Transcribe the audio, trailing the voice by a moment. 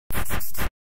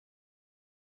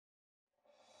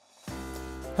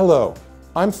Hello,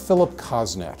 I'm Philip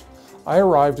Kosnett. I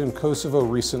arrived in Kosovo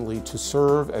recently to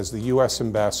serve as the U.S.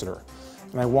 Ambassador,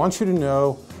 and I want you to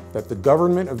know that the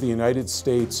government of the United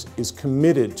States is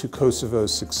committed to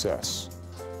Kosovo's success.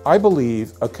 I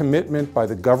believe a commitment by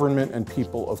the government and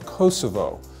people of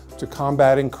Kosovo to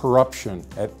combating corruption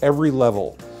at every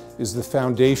level is the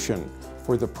foundation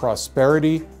for the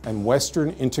prosperity and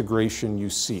Western integration you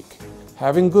seek.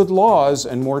 Having good laws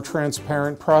and more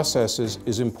transparent processes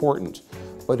is important,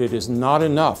 but it is not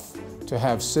enough to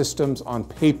have systems on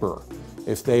paper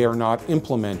if they are not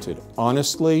implemented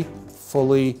honestly,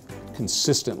 fully,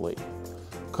 consistently.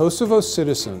 Kosovo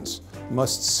citizens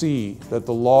must see that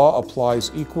the law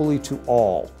applies equally to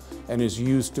all and is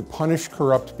used to punish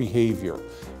corrupt behavior,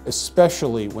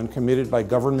 especially when committed by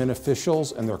government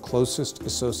officials and their closest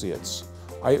associates.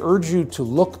 I urge you to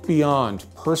look beyond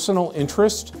personal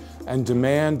interest and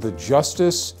demand the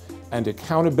justice and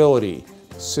accountability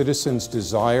citizens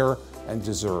desire and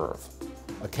deserve.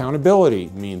 Accountability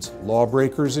means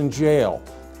lawbreakers in jail,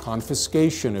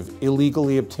 confiscation of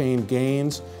illegally obtained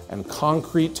gains, and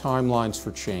concrete timelines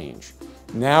for change.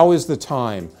 Now is the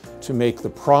time to make the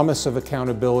promise of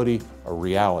accountability a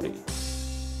reality.